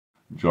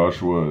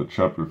Joshua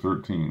chapter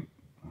 13.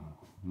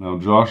 Now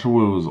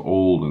Joshua was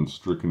old and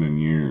stricken in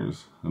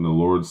years, and the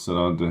Lord said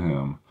unto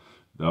him,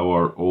 Thou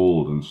art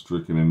old and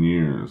stricken in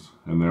years,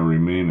 and there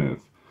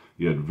remaineth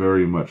yet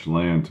very much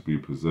land to be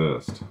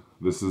possessed.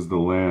 This is the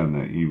land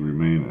that ye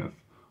remaineth,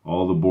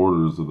 all the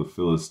borders of the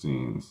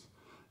Philistines,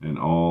 and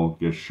all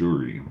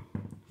Geshuri,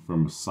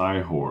 from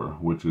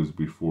Sihor, which is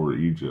before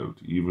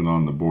Egypt, even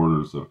on the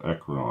borders of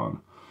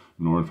Ekron,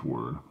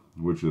 northward,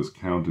 which is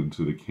counted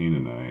to the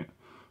Canaanite.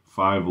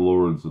 5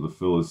 lords of the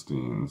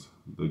Philistines,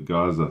 the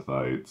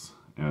Gazathites,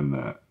 and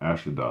the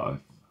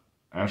Ashdothites,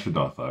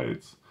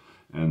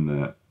 and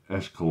the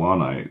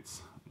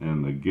Eshkelonites,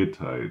 and the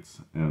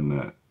Gittites, and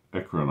the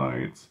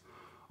Ekronites,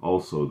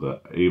 also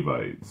the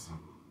Avites,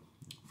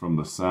 from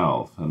the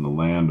south, and the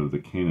land of the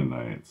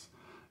Canaanites,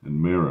 and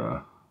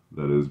Mirah,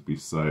 that is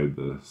beside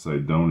the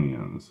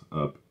Sidonians,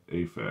 up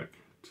Aphek,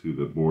 to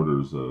the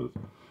borders of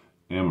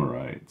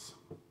Amorites,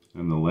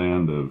 and the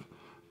land of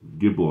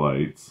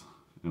Gibeonites,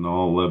 and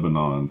all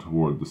Lebanon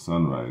toward the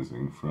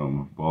sunrising,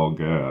 from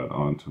Baal-gad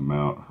unto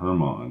Mount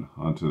Hermon,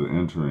 unto the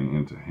entering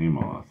into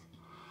Hamath.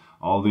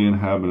 All the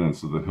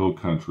inhabitants of the hill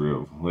country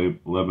of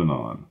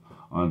Lebanon,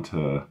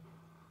 unto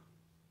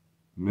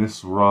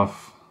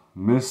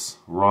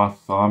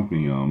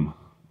Misrothomium,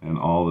 and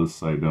all the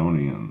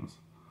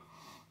Sidonians.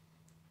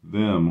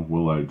 Them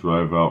will I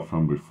drive out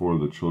from before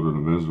the children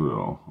of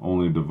Israel.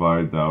 Only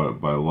divide thou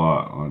it by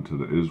lot unto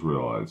the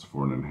Israelites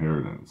for an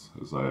inheritance,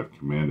 as I have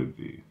commanded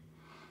thee.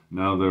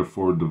 Now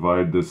therefore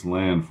divide this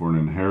land for an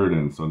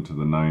inheritance unto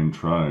the 9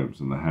 tribes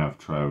and the half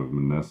tribe of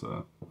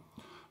Manasseh,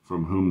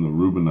 from whom the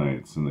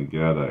Reubenites and the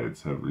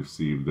Gadites have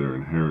received their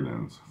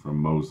inheritance, from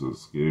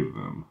Moses gave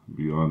them,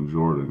 beyond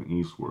Jordan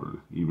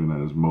eastward, even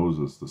as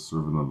Moses the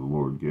servant of the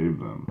Lord gave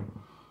them,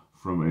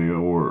 from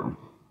Aor,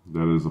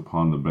 that is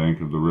upon the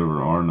bank of the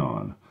river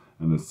Arnon,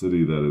 and the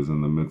city that is in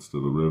the midst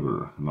of the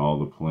river, and all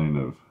the plain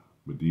of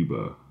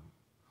Medeba,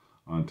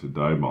 unto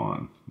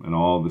Dibon, and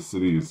all the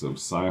cities of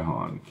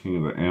Sihon, king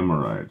of the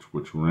Amorites,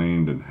 which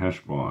reigned in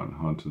Heshbon,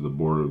 unto the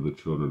border of the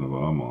children of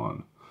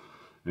Ammon,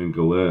 and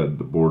Gilead,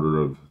 the border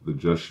of the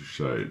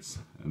Jeshushites,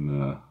 and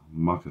the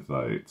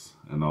Maacathites,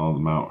 and all the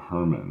Mount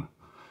Hermon,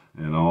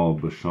 and all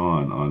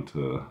Bashan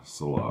unto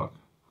Salak.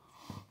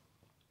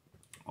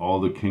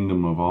 All the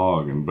kingdom of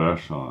Og and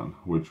Bashan,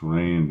 which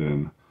reigned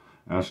in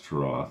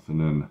Ashtaroth,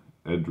 and in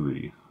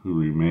Edrei, who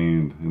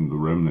remained in the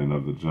remnant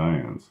of the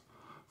giants,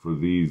 for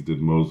these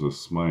did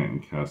Moses smite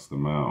and cast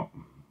them out.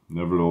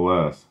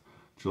 Nevertheless,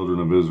 children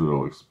of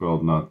Israel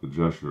expelled not the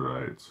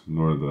Jeshurites,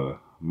 nor the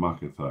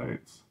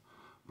Maacathites,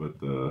 but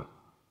the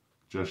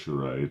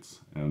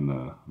Jeshurites and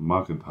the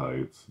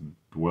Maacathites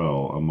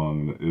dwell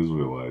among the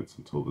Israelites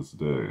until this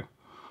day.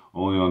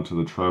 Only unto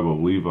the tribe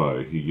of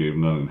Levi he gave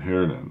none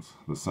inheritance.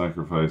 The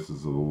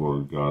sacrifices of the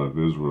Lord God of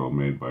Israel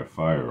made by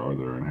fire are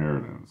their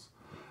inheritance,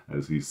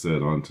 as he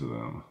said unto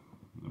them.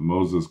 And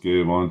Moses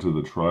gave unto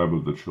the tribe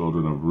of the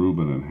children of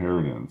Reuben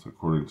inheritance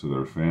according to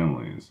their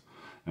families,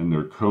 and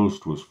their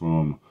coast was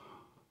from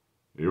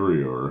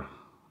Aroer,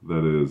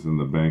 that is in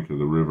the bank of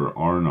the river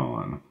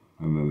Arnon,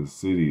 and the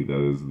city that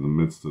is in the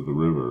midst of the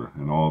river,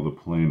 and all the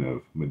plain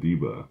of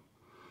Medeba,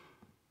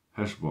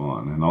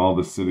 Heshbon, and all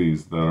the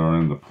cities that are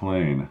in the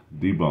plain,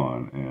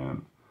 Dibon,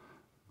 and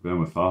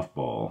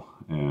Bemethophbal,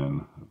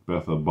 and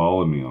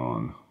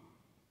Bethabalamion,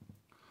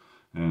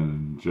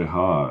 and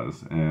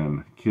Jehaz,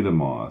 and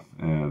Kedemoth,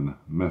 and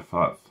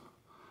Mephath,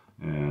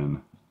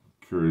 and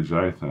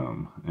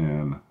Kirjathim,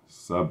 and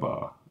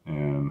Seba,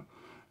 and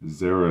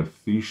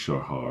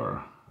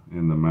Zerathishahar,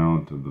 in the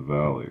mount of the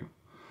valley,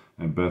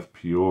 and Beth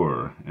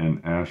Peor, and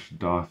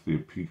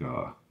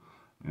Ashdothipikah,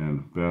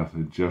 and Beth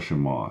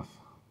Jeshimoth,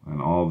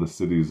 and all the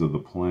cities of the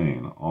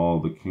plain,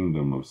 all the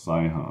kingdom of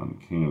Sihon,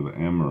 king of the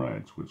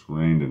Amorites, which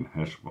reigned in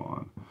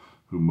Heshbon,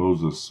 who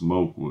Moses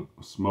smote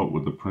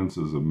with the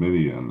princes of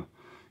Midian,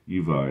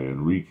 Evi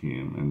and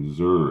Rekem, and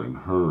Zur, and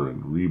Hur,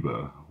 and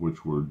Reba,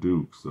 which were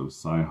dukes of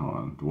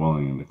Sihon,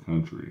 dwelling in the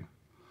country.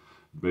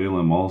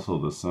 Balaam also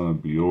the son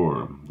of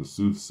Beor, the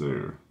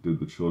soothsayer, did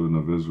the children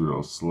of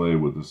Israel slay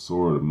with the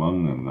sword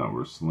among them that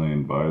were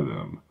slain by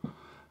them.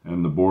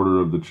 And the border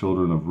of the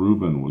children of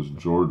Reuben was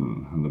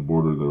Jordan, and the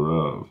border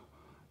thereof.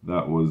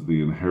 That was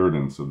the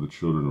inheritance of the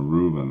children of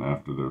Reuben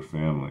after their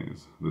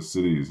families, the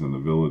cities and the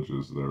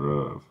villages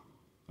thereof.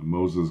 And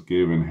Moses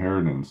gave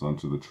inheritance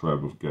unto the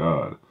tribe of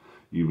Gad,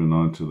 even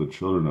unto the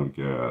children of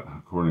Gad,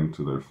 according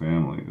to their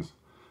families.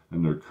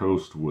 And their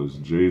coast was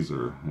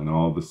Jazer, and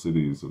all the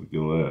cities of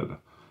Gilead,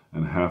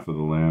 and half of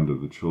the land of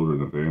the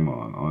children of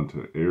Ammon,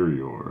 unto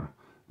Aroer,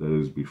 that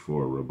is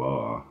before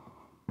Rabbah.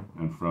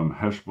 And from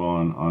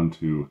Heshbon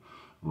unto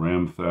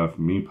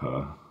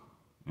Ramthath-mepah,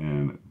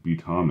 and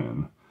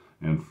Betamin,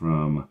 and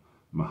from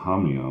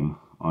Mahamium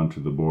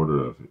unto the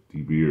border of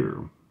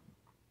Debir,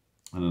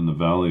 and in the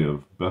valley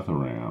of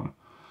Betharam,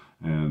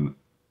 and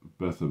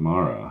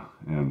Bethamara,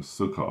 and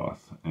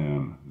Sukkoth,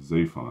 and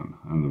Zaphon,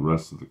 and the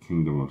rest of the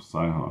kingdom of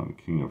Sihon,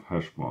 king of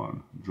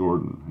Heshbon,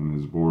 Jordan, and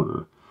his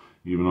border,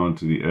 even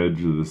unto the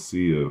edge of the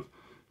sea of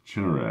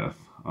Chinnereth,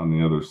 on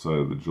the other side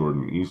of the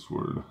Jordan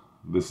eastward,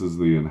 This is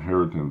the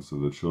inheritance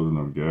of the children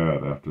of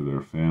Gad after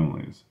their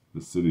families,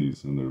 the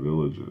cities and their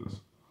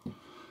villages.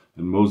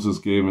 And Moses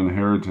gave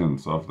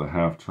inheritance off the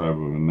half-tribe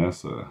of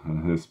Manasseh,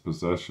 and his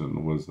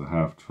possession was the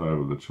half-tribe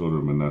of the children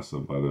of Manasseh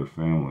by their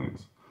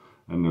families.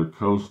 And their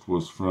coast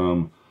was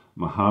from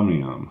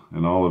Mahanaim,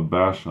 and all of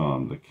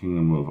Bashan, the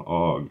kingdom of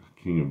Og,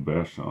 king of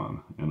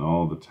Bashan, and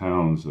all the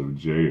towns of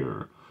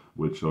Jair,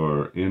 which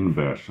are in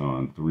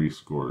Bashan, 80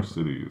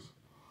 cities,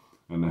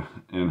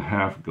 and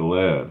half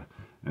Gilead,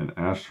 and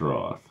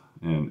Ashtaroth,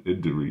 and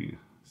Idri,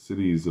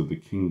 cities of the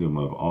kingdom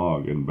of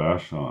Og and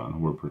Bashan,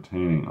 were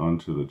pertaining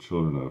unto the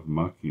children of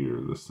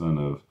Machir, the son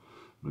of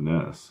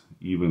Maness,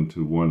 even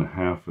to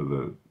 1/2 of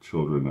the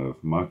children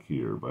of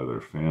Machir by their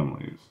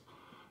families.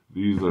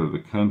 These are the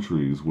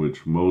countries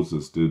which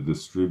Moses did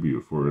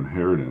distribute for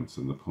inheritance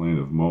in the plain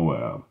of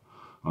Moab,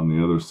 on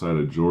the other side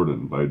of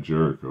Jordan, by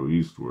Jericho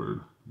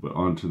eastward. But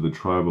unto the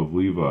tribe of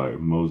Levi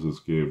Moses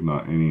gave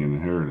not any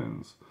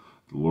inheritance.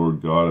 The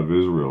Lord God of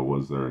Israel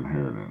was their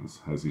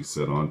inheritance, as he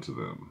said unto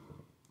them.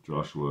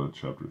 Joshua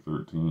chapter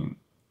 13.